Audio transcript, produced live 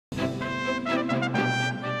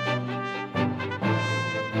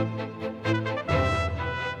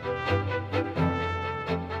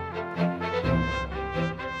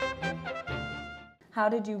how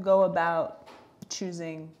did you go about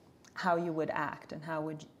choosing how you would act and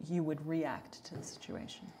how you would react to the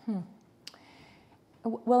situation?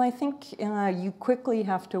 Well, I think you quickly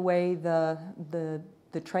have to weigh the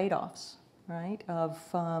trade-offs, right? Of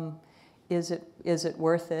is it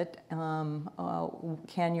worth it?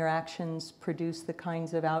 Can your actions produce the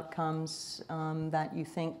kinds of outcomes that you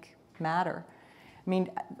think matter? I mean,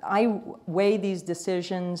 I weigh these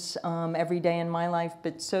decisions every day in my life,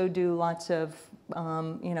 but so do lots of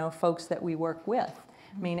folks that we work with.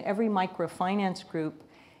 I mean, every microfinance group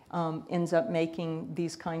ends up making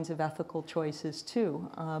these kinds of ethical choices too,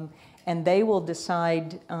 and they will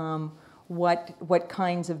decide what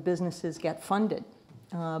kinds of businesses get funded.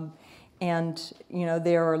 And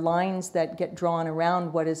there are lines that get drawn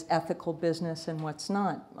around what is ethical business and what's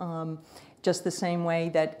not. Just the same way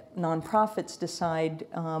that nonprofits decide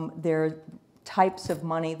their types of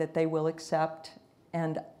money that they will accept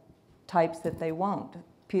and types that they won't.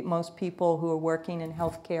 Most people who are working in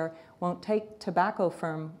healthcare won't take tobacco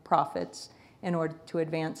firm profits in order to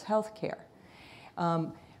advance healthcare.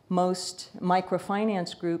 Most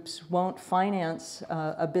microfinance groups won't finance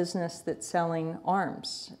a business that's selling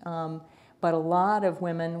arms, but a lot of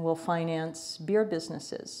women will finance beer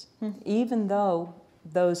businesses, even though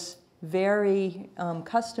those very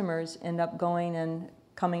customers end up going and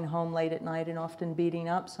coming home late at night and often beating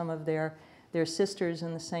up some of their sisters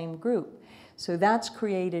in the same group. So that's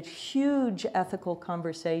created huge ethical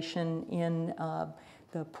conversation in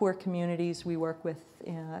the poor communities we work with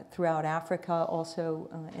throughout Africa, also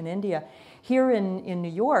in India. Here in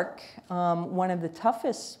New York, one of the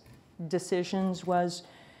toughest decisions was,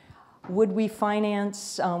 would we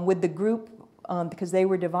finance, with the group, because they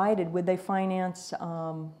were divided, would they finance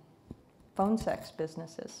phone sex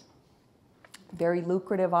businesses? Very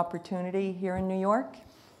lucrative opportunity here in New York.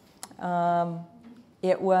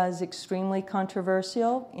 It was extremely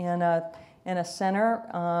controversial in a center.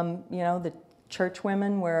 The church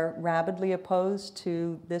women were rabidly opposed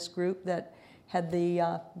to this group that had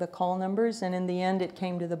the call numbers, and in the end it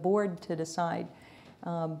came to the board to decide.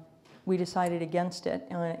 We decided against it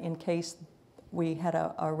in case we had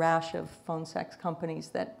a rash of phone sex companies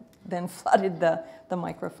that then flooded the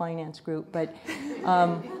microfinance group. But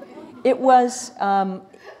it was,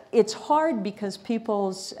 it's hard because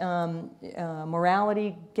people's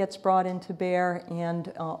morality gets brought into bear,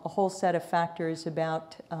 and a whole set of factors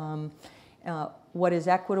about what is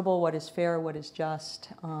equitable, what is fair, what is just,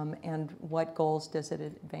 and what goals does it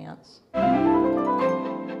advance.